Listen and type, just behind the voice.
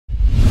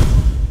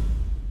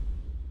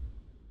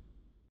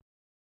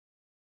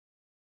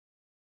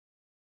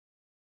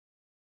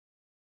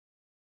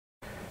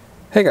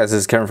Hey guys, this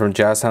is Kevin from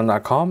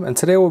JazTime.com, and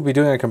today we'll be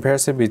doing a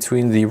comparison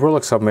between the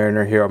Rolex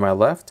Submariner here on my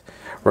left,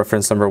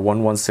 reference number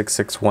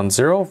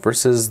 116610,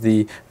 versus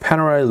the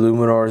Panerai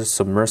Luminor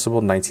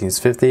Submersible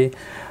 1950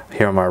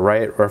 here on my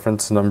right,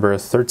 reference number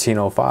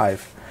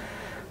 1305.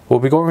 We'll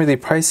be going over the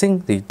pricing,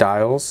 the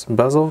dials,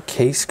 bezel,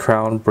 case,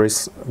 crown,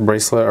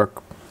 bracelet or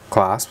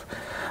clasp,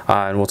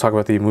 and we'll talk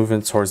about the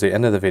movement towards the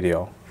end of the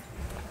video.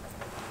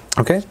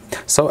 Okay,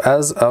 so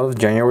as of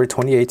January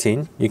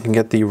 2018, you can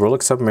get the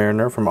Rolex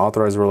Submariner from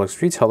authorized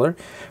Rolex retailer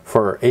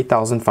for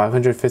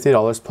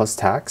 $8,550 plus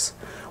tax,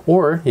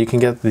 or you can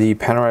get the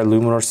Panerai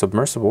Luminor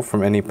Submersible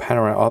from any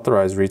Panerai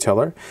authorized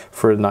retailer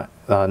for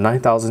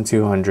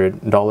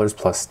 $9,200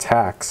 plus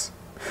tax.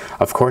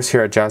 Of course,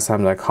 here at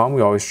JazTime.com,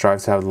 we always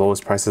strive to have the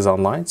lowest prices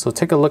online. So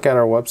take a look at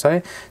our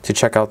website to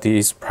check out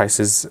these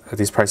prices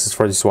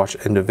for this watch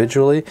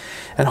individually,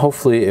 and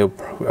hopefully,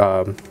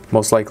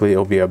 most likely,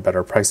 it'll be a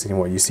better pricing than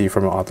what you see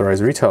from an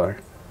authorized retailer.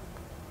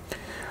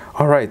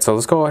 All right, so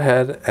let's go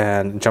ahead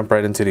and jump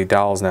right into the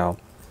dials now.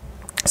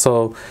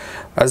 So,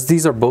 as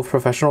these are both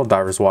professional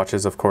divers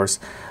watches, of course,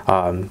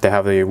 they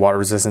have a water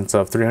resistance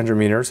of 300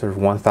 meters or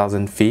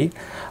 1,000 feet.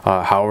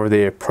 However,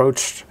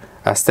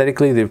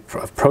 aesthetically, they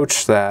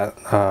approach their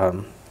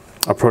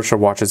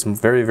watches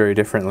very, very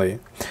differently.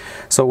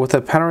 So with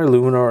the Panerai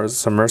Luminor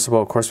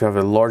Submersible, of course, we have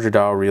a larger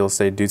dial real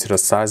estate due to the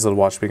size of the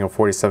watch being a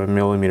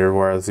 47mm,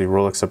 whereas the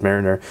Rolex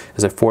Submariner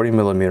is a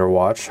 40mm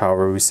watch.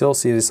 However, we still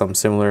see some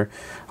similar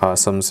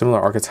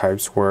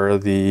archetypes where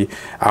the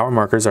hour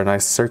markers are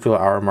nice circular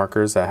hour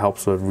markers that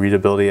helps with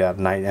readability at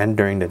night and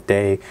during the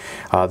day.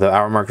 The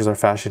hour markers are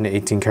fashioned in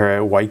 18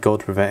 karat white gold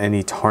to prevent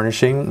any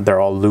tarnishing.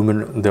 They're all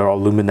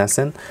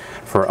luminescent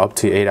for up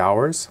to 8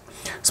 hours.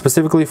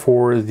 Specifically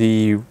for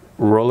the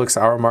Rolex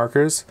hour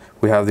markers,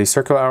 we have the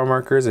circular hour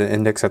markers and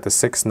index at the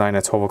 6, 9,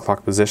 and 12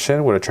 o'clock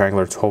position with a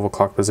triangular 12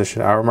 o'clock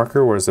position hour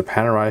marker, whereas the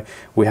Panerai,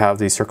 we have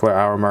the circular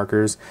hour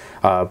markers,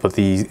 but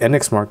the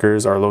index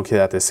markers are located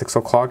at the 6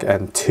 o'clock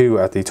and 2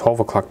 at the 12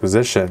 o'clock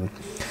position.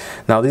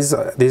 Now these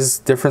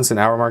difference in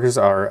hour markers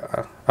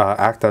are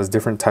act as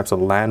different types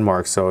of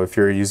landmarks. So if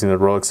you're using the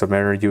Rolex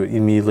Submariner, you would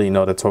immediately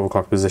know the 12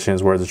 o'clock position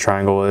is where the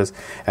triangle is,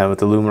 and with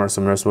the Luminor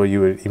Submersible, you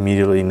would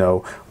immediately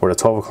know where the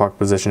 12 o'clock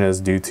position is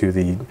due to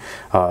the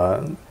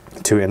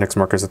two index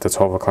markers at the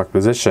 12 o'clock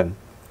position.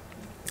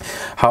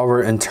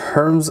 However, in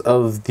terms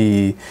of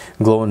the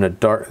glow in the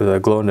dark,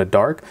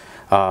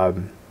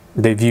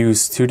 they've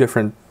used two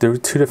different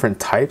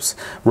types.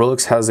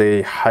 Rolex has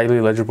a highly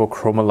legible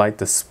chroma light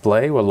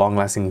display with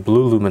long-lasting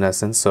blue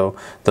luminescence. So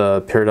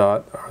the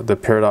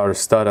peridot or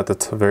stud at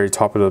the very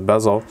top of the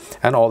bezel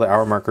and all the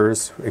hour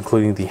markers,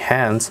 including the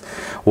hands,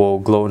 will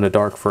glow in the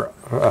dark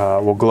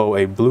will glow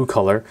a blue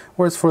color.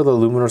 Whereas for the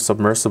Luminor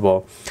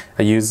Submersible,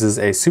 it uses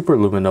a super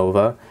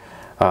luminova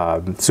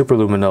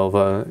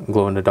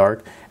glow in the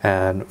dark,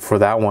 and for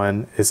that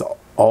one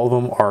all of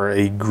them are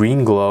a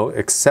green glow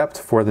except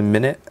for the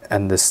minute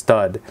and the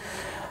stud,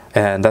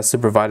 and that's to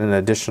provide an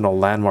additional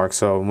landmark.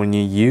 So when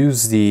you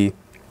use the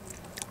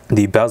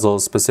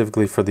bezels,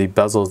 specifically for the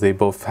bezels, they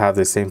both have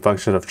the same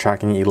function of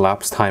tracking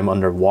elapsed time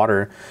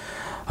underwater.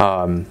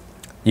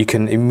 You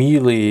can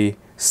immediately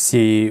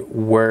see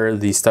where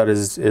the stud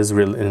is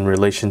in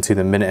relation to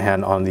the minute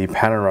hand on the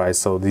Panerai.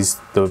 So the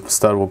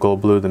stud will go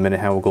blue, the minute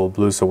hand will go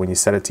blue. So when you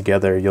set it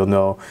together, you'll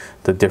know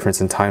the difference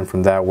in time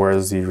from that.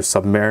 Whereas the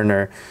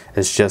Submariner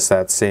is just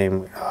that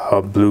same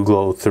blue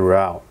glow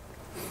throughout.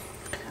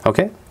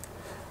 Okay.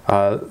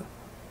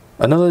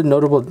 Another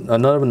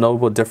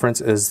notable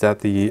difference is that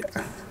the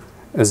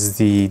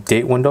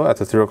date window at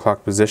the 3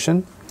 o'clock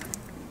position.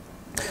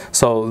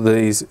 So the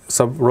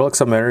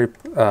Rolex Submariner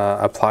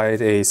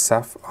applied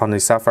on the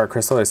sapphire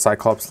crystal a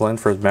Cyclops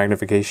lens for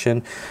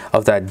magnification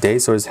of that date,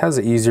 so it has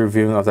an easier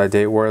viewing of that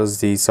date,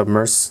 whereas the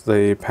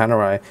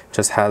Panerai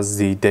just has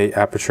the date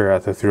aperture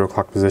at the 3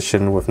 o'clock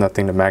position with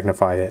nothing to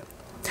magnify it.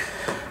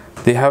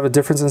 They have a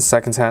difference in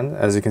second hand.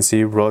 As you can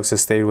see, Rolex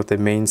has stayed with the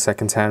main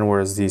second hand,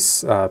 whereas the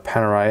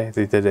Panerai,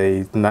 they did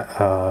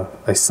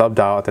a sub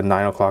dial at the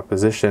 9 o'clock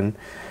position,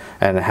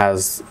 and it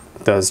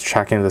does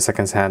tracking of the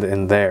second hand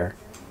in there.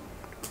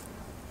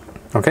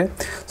 Okay,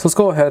 so let's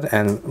go ahead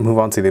and move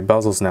on to the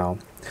bezels now.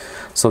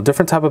 So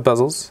different type of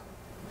bezels.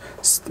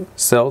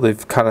 Still,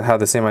 they've kind of had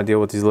the same idea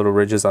with these little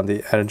ridges on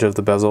the edge of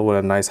the bezel with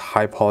a nice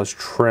high polished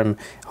trim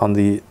on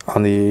the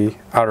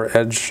outer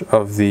edge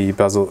of the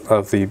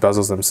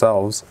bezels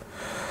themselves.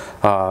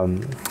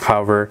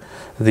 However,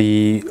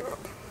 the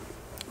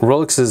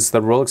Rolex's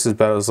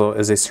bezel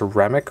is a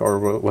ceramic,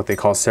 or what they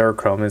call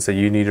Cerachrome. It's a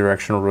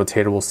unidirectional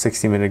rotatable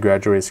 60-minute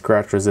graduated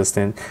scratch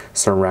resistant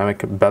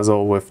ceramic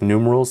bezel with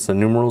numerals. The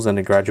numerals and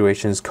the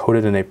graduation is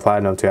coated in a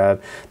platinum to add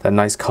that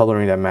nice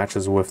coloring that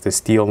matches with the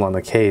steel on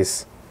the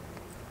case.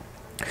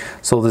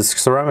 So this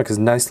ceramic is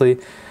nicely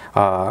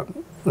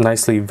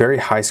nicely, very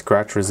high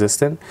scratch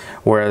resistant,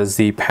 whereas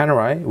the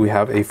Panerai, we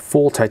have a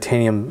full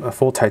titanium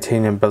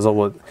bezel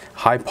with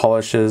high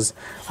polishes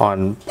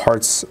on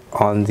parts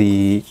on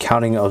the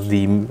counting of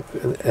the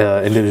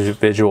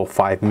individual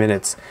 5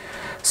 minutes.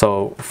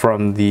 So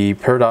from the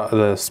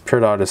periodic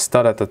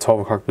stud at the 12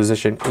 o'clock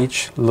position,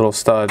 each little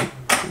stud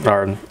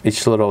or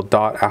each little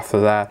dot after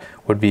that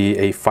would be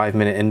a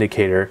 5-minute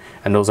indicator,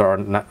 and those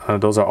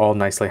are all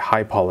nicely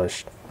high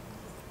polished.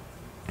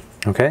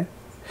 Okay,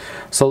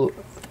 so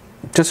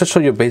just to show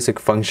you a basic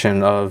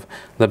function of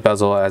the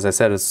bezel, as I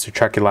said, it's to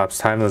track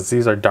elapsed time, as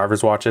these are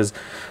divers watches.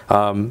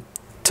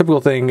 Typical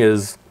thing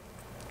is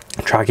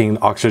tracking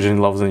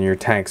oxygen levels in your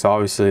tank. So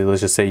obviously,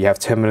 let's just say you have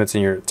 10 minutes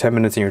in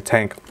your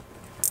tank.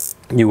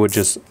 You would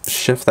just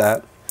shift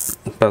that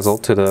bezel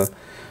to the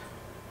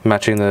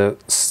matching the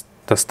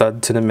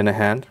stud to the minute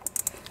hand.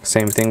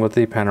 Same thing with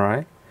the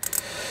Panerai.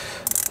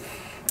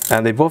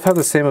 And they both have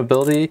the same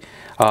ability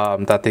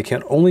that they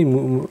can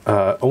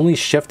only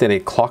shift in a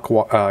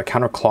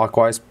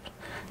counterclockwise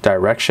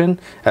direction,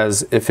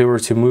 as if it were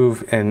to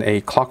move in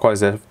a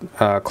clockwise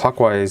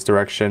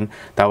direction,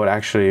 that would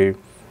actually,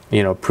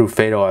 you know, prove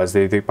fatal, as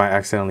they might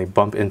accidentally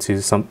bump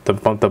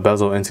the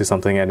bezel into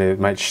something, and it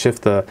might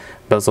shift the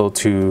bezel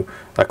to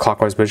a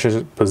clockwise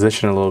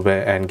position a little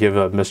bit and give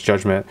a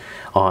misjudgment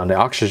on the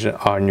oxygen,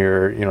 on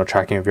your, you know,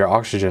 tracking of your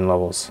oxygen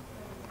levels.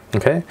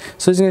 Okay,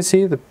 so as you can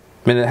see, the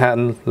minute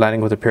hand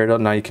landing with the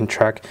period, now you can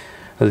track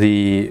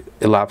the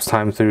elapsed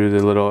time through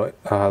the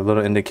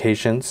little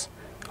indications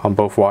on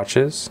both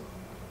watches.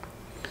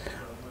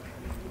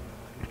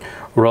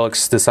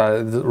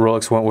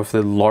 Rolex went with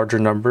the larger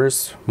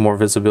numbers, more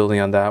visibility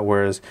on that,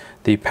 whereas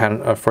for the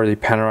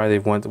Panerai they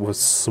went with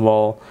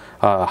small,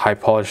 high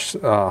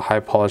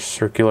polished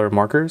circular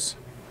markers.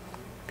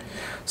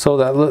 So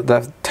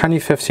that tiny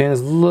 15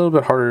 is a little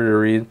bit harder to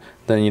read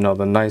than, you know,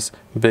 the nice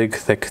big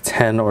thick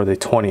 10 or the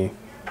 20.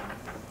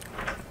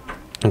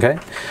 Okay,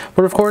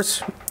 but of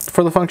course,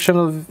 for the function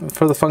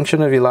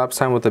of elapsed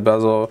time with the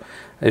bezel,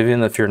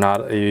 even if you're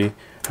not a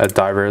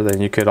diver, then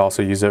you could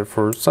also use it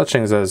for such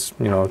things as,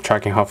 you know,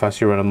 tracking how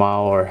fast you run a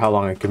mile or how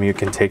long a commute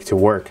can take to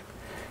work.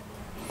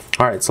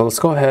 All right, so let's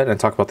go ahead and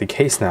talk about the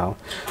case now.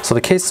 So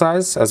the case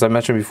size, as I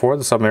mentioned before,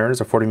 the Submariner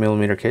is a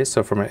 40mm case.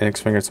 So from my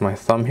index finger to my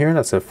thumb here,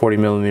 that's a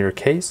 40mm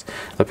case.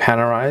 The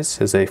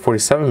Panerai is a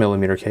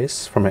 47mm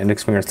case from my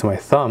index finger to my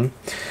thumb.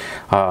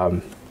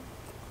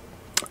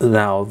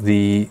 Now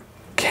the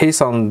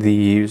case on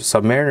the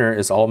Submariner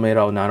is all made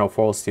out of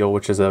 904 steel,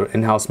 which is an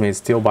in-house made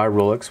steel by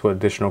Rolex with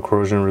additional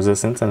corrosion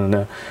resistance and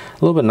a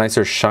little bit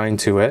nicer shine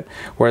to it,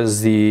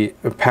 whereas the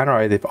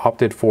Panerai, they've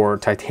opted for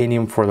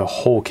titanium for the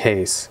whole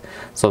case.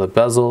 So the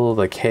bezel,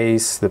 the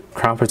case, the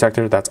crown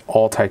protector, that's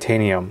all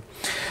titanium.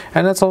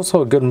 And that's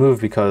also a good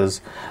move because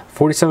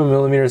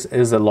 47mm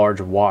is a large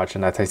watch,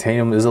 and that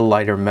titanium is a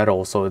lighter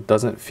metal, so it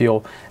doesn't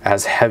feel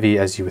as heavy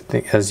as you would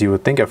think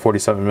a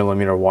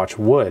 47mm watch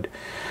would.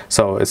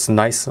 So it's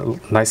nice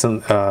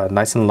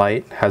and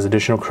light, has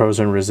additional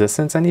corrosion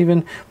resistance, and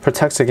even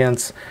protects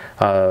against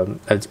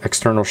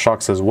external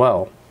shocks as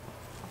well.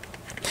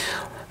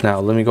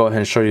 Now let me go ahead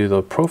and show you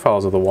the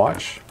profiles of the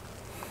watch.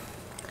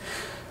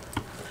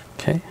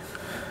 Okay.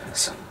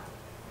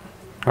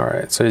 All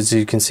right. So as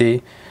you can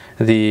see,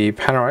 the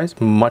Panerai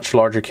is much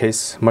larger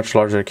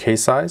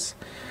case size.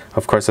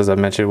 Of course, as I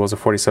mentioned, it was a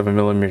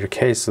 47mm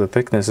case, so the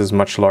thickness is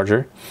much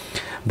larger.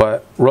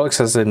 But Rolex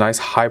has a nice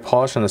high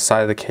polish on the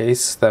side of the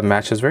case that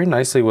matches very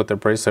nicely with the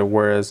bracelet,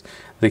 whereas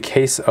the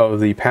case of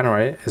the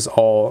Panerai is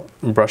all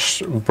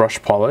brush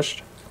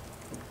polished.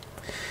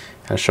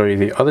 I'll show you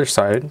the other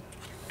side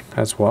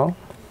as well.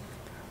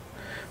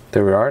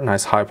 There we are,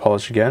 nice high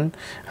polish again,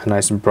 a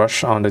nice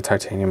brush on the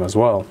titanium as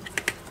well.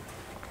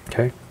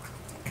 Okay.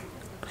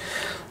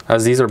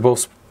 As these are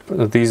both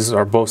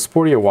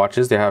sportier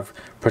watches, they have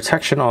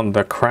protection on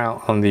the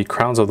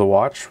crowns of the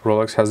watch.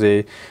 Rolex has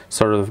a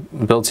sort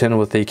of built-in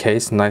with the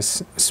case,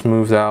 nice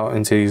smoothed out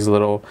into these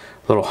little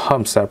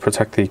humps that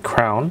protect the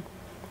crown.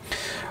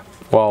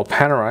 While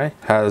Panerai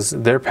has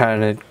their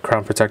patented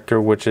crown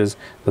protector, which is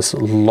this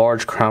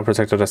large crown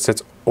protector that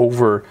sits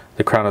over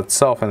the crown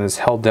itself and is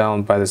held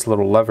down by this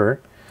little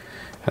lever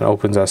and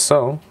opens as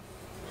so.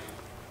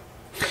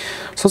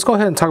 So let's go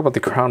ahead and talk about the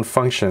crown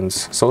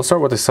functions. So let's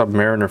start with the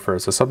Submariner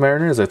first. The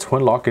Submariner is a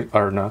twin lock,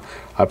 or no,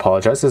 I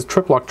apologize, it's a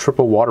triple lock,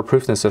 triple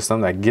waterproofing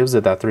system that gives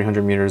it that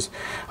 300 meters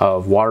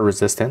of water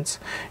resistance.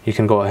 You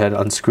can go ahead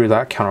and unscrew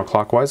that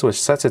counterclockwise, which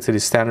sets it to the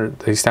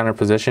standard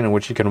position in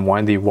which you can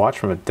wind the watch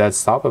from a dead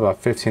stop. About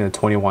 15 to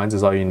 20 winds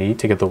is all you need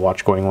to get the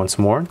watch going once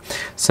more.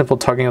 Simple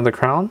tugging of the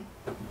crown.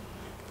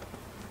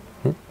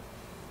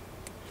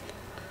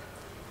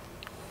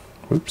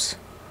 Oops.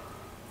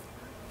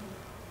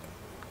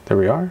 There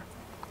we are.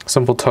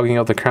 Simple tugging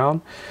of the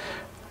crown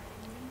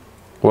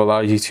will allow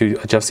you to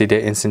adjust the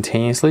date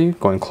instantaneously,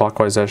 going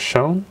clockwise as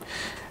shown.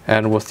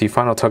 And with the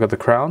final tug of the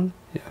crown,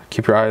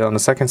 keep your eye on the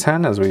seconds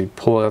hand as we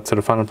pull it up to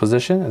the final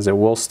position, as it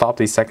will stop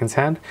the seconds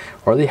hand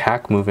or the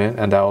hack movement,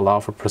 and that will allow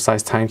for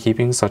precise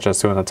timekeeping, such as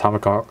to an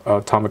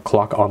atomic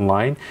clock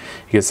online.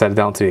 You can set it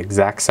down to the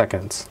exact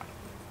seconds.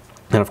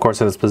 And of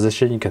course, in this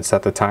position, you can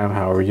set the time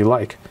however you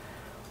like.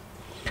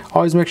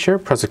 Always make sure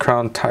press the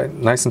crown tight,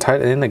 nice and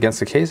tight in against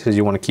the case, as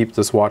you want to keep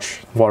this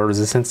watch water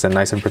resistant and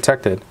nice and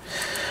protected.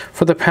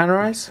 For the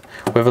Panerais,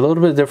 we have a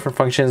little bit different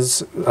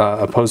functions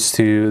opposed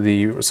to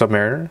the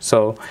Submariner.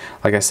 So,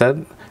 like I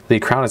said, the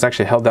crown is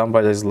actually held down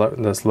by this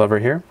lever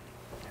here,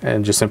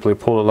 and just simply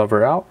pull the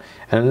lever out.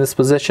 And in this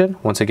position,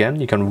 once again,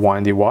 you can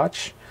wind the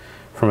watch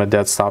from a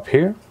dead stop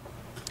here.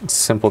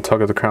 Simple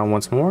tug of the crown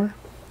once more.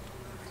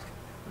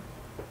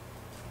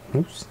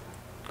 Oops.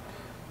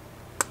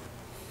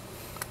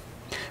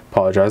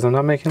 Apologize, I'm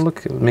not making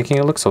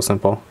it look so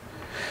simple.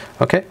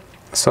 Okay,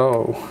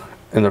 so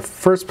in the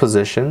first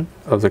position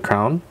of the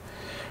crown,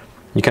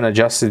 you can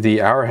adjust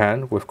the hour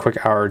hand with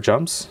quick hour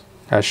jumps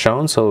as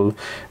shown. So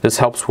this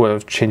helps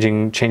with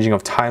changing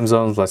of time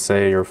zones. Let's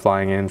say you're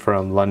flying in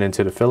from London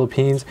to the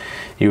Philippines,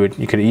 you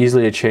could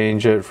easily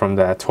change it from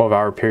that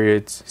 12-hour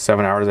period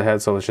 7 hours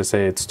ahead. So let's just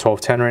say it's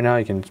 12:10 right now.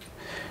 You can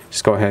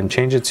just go ahead and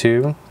change it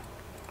to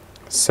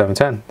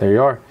 7:10. There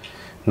you are.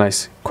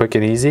 Nice, quick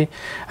and easy.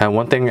 And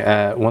one thing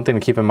to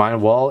keep in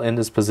mind, while in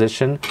this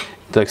position,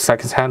 the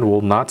seconds hand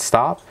will not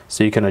stop,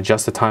 so you can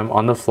adjust the time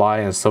on the fly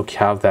and still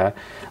have that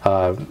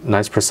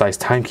nice precise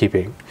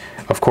timekeeping.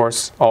 Of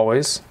course,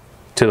 always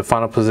to the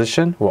final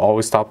position, we'll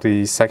always stop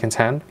the seconds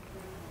hand.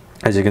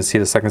 As you can see,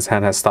 the seconds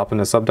hand has stopped in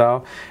the sub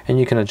dial, and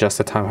you can adjust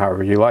the time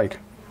however you like.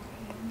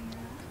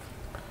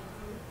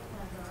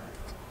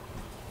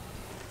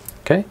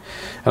 Okay,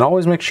 and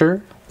always make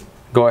sure,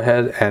 go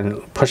ahead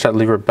and push that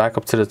lever back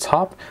up to the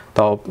top.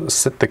 That'll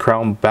sit the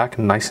crown back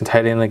nice and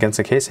tight in against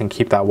the case and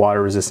keep that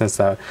water resistance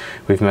that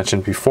we've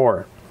mentioned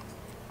before.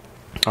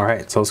 All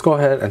right, so let's go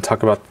ahead and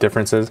talk about the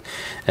differences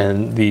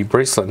in the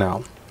bracelet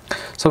now.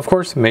 So of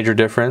course, major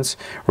difference,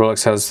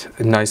 Rolex has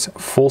a nice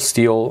full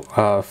steel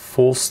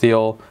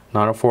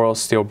non-foil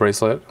steel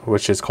bracelet,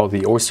 which is called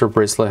the Oyster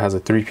bracelet. It has a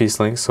 3-piece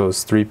link, so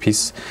it's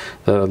 3-piece.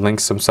 The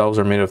links themselves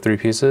are made of 3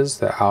 pieces: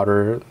 the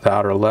outer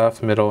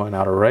left, middle, and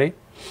outer right.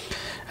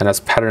 And that's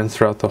patterned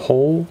throughout the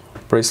whole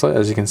bracelet,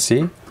 as you can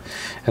see.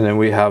 And then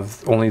we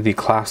have only the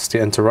clasp to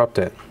interrupt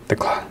it.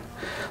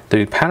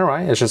 The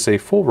Panerai is just a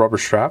full rubber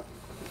strap,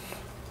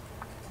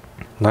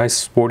 nice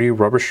sporty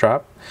rubber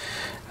strap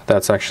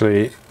that's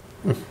actually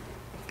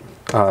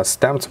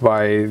stamped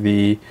by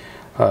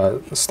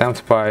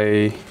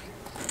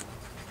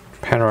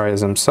Panerai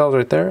themselves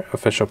right there,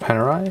 official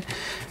Panerai.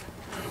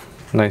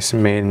 Nice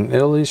made in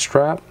Italy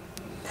strap,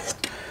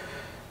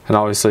 and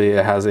obviously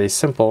it has a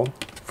simple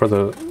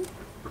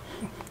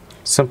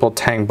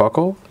tang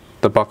buckle.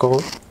 The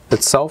buckle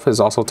itself is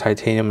also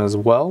titanium as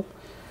well,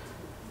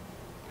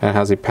 and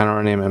has a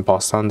Panerai name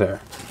embossed on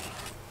there.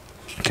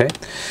 Okay,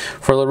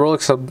 for the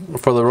Rolex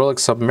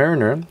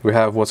Submariner, we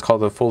have what's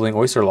called the folding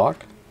oyster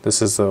lock.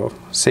 This is the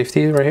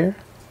safety right here,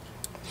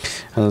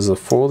 and this is a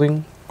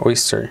folding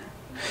oyster.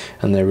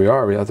 And there we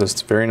are. We have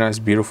this very nice,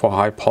 beautiful,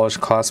 high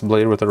polished clasp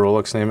blade with the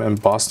Rolex name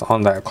embossed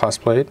on that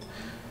clasp blade,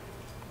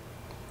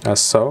 as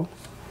so.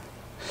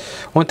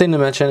 One thing to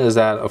mention is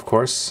that, of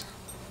course,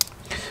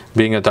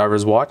 being a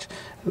diver's watch,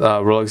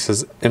 Rolex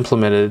has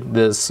implemented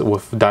this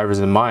with divers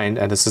in mind,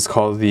 and this is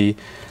called the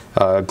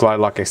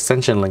glide lock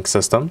extension link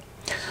system.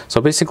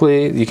 So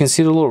basically, you can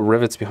see the little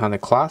rivets behind the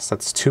clasp.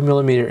 That's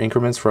 2mm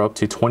increments for up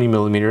to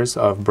 20mm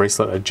of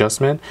bracelet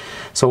adjustment.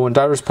 So when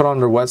divers put on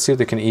their wetsuit,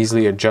 they can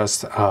easily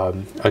adjust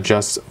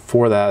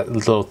for that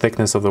little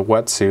thickness of the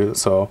wetsuit.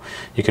 So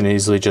you can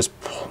easily just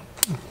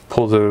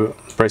pull the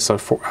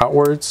bracelet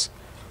outwards,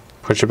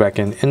 push it back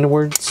in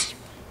inwards,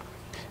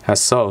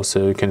 as so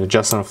you can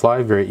adjust on the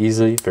fly very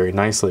easily, very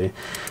nicely.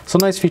 So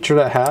nice feature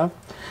to have.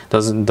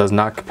 Does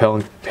not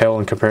pale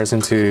in comparison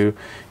to,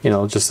 you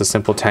know, just a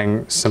simple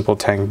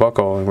tang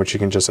buckle, in which you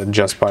can just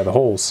adjust by the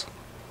holes.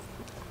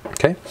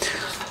 Okay,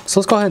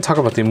 so let's go ahead and talk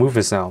about the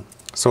movements now.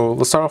 So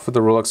let's start off with the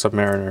Rolex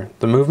Submariner.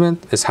 The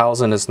movement is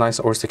housed in this nice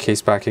oyster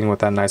case backing with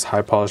that nice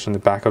high polish in the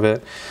back of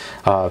it.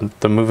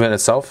 The movement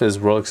itself is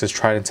Rolex's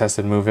tried and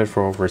tested movement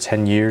for over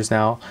 10 years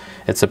now.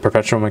 It's a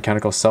perpetual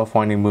mechanical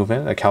self-winding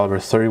movement, a caliber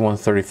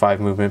 31-35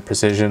 movement,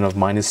 precision of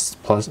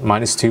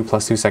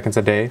 -2 seconds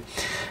a day.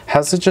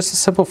 Has just the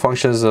simple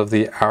functions of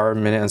the hour,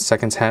 minute, and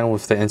seconds hand,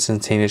 with the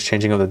instantaneous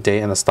changing of the date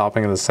and the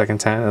stopping of the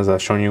seconds hand, as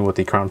I've shown you with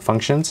the crown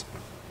functions.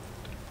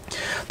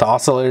 The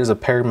oscillator is a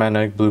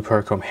paramagnetic blue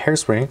Perichrome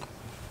hairspring,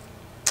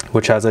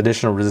 which has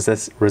additional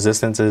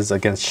resistances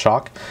against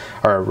shock,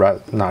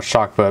 or not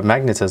shock, but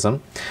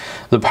magnetism.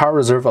 The power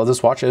reserve of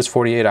this watch is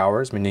 48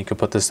 hours, meaning you can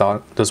put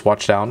this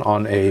watch down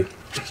on a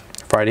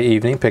Friday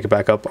evening, pick it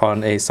back up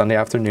on a Sunday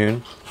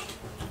afternoon,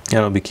 and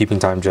it'll be keeping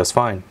time just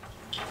fine.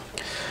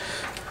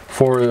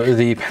 For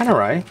the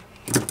Panerai,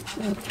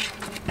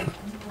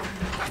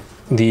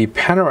 the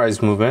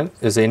Panerai's movement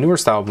is a newer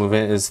style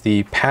movement, is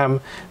the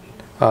PAM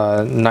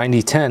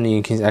 9010.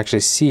 You can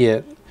actually see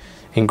it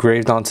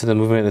engraved onto the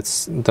movement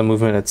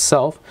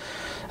itself,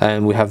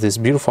 and we have this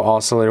beautiful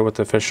oscillator with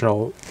the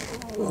official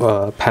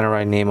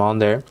Panerai name on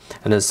there,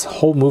 and this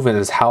whole movement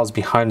is housed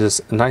behind this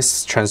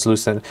nice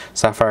translucent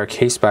sapphire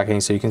case backing,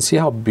 so you can see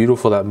how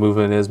beautiful that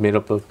movement is, made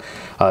up of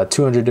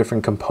 200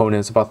 different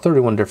components, about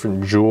 31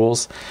 different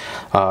jewels.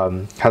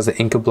 Has the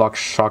Inca block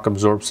shock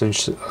absorption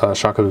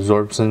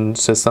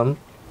system,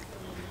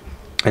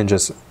 and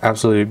just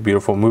absolutely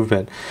beautiful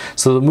movement.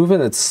 So the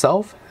movement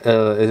itself,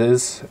 it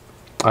is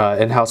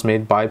in-house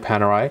made by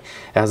Panerai. It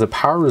has a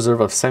power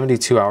reserve of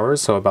 72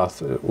 hours, so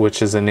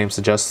which as the name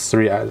suggests,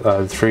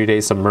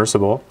 3-day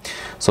submersible.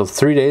 So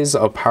 3 days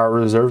of power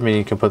reserve, meaning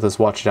you can put this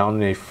watch down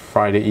on a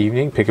Friday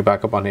evening, pick it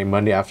back up on a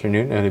Monday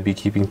afternoon, and it'll be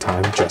keeping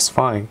time just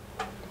fine.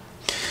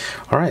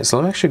 Alright, so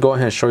let me actually go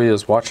ahead and show you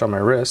this watch on my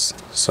wrist.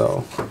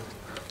 So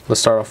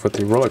let's start off with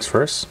the Rolex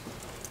first.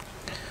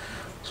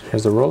 So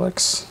here's the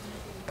Rolex.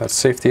 That's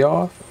safety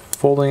off,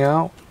 folding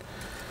out.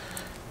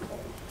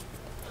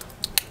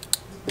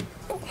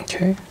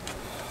 Okay,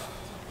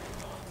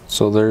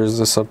 so there's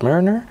the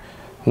Submariner,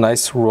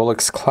 nice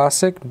Rolex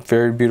classic,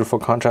 very beautiful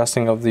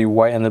contrasting of the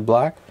white and the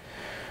black,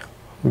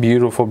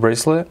 beautiful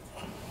bracelet,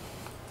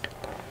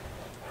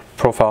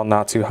 profile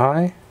not too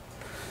high.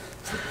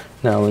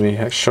 Now let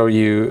me show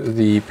you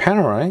the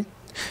Panerai.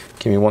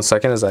 Give me 1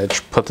 second as I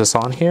put this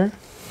on here.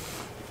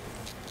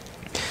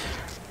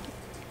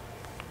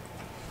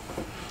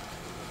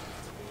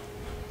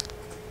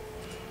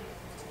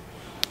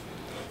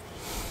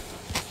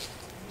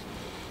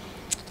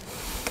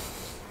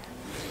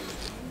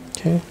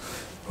 Okay.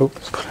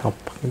 Oops, I'll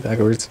put it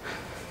backwards.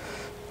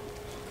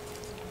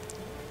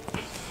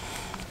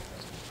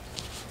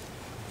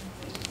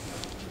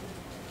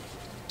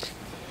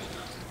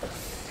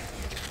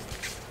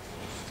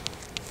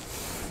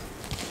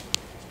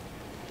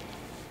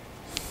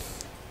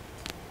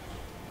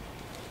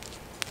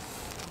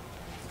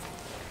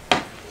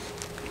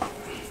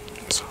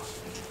 So,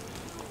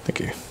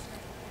 thank you.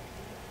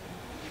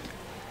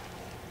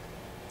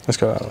 Let's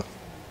go out.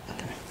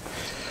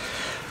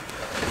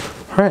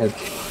 Alright,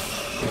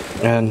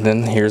 and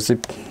then here's the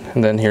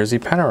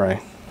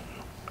Panerai.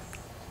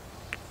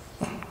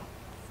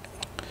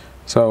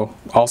 So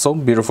also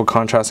beautiful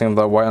contrasting of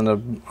the white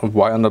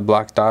on the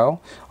black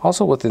dial,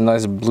 also with a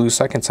nice blue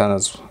second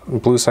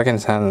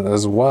hand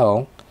as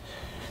well.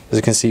 As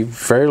you can see,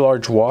 very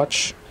large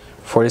watch,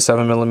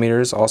 47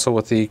 millimeters, also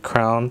with the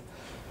crown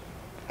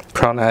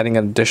adding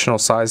additional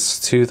size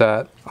to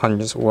that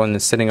when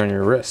it's sitting on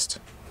your wrist.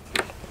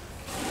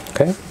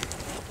 Okay.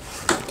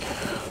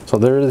 So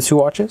there are the two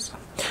watches.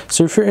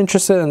 So if you're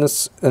interested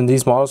in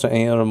these models or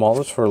any other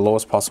models for the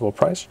lowest possible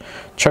price,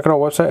 check out our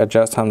website at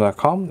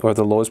JazTime.com, where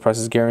the lowest price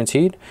is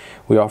guaranteed.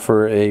 We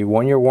offer a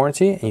 1-year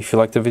warranty, and if you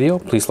like the video,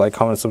 please like,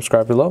 comment, and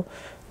subscribe below.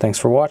 Thanks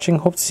for watching.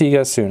 Hope to see you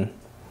guys soon.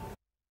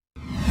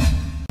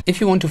 If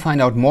you want to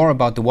find out more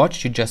about the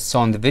watch you just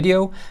saw in the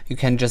video, you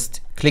can just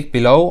click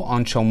below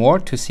on Show More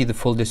to see the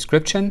full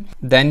description.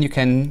 Then you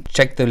can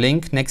check the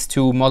link next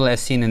to Model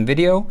as seen in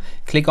video,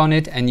 click on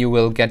it, and you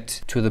will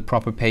get to the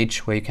proper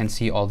page where you can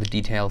see all the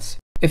details.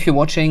 If you're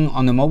watching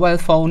on a mobile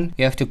phone,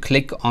 you have to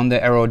click on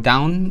the arrow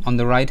down on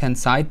the right hand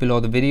side below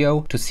the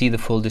video to see the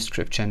full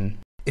description.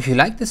 If you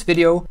like this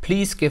video,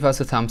 please give us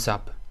a thumbs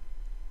up.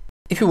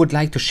 If you would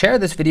like to share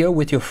this video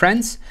with your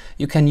friends,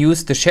 you can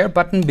use the share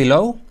button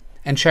below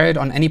and share it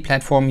on any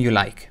platform you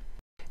like.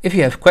 If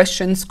you have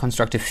questions,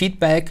 constructive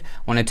feedback,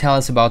 want to tell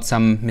us about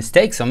some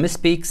mistakes or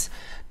misspeaks,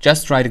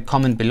 just write a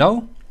comment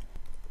below.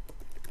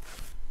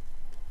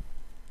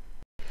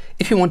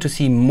 If you want to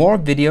see more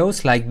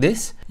videos like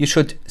this, you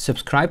should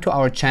subscribe to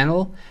our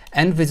channel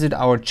and visit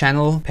our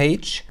channel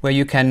page where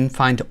you can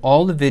find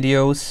all the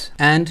videos.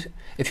 And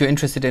if you're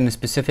interested in a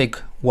specific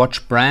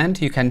watch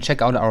brand, you can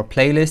check out our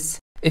playlists.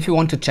 If you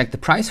want to check the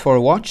price for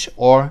a watch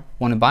or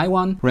want to buy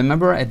one,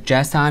 remember at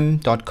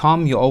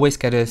JazTime.com you always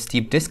get a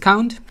steep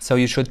discount, so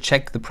you should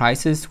check the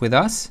prices with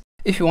us.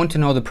 If you want to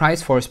know the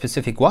price for a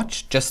specific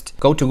watch, just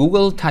go to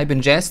Google, type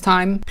in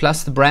JazTime,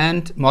 plus the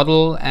brand,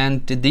 model,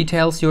 and the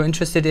details you're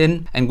interested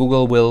in, and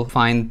Google will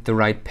find the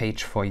right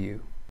page for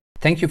you.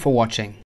 Thank you for watching.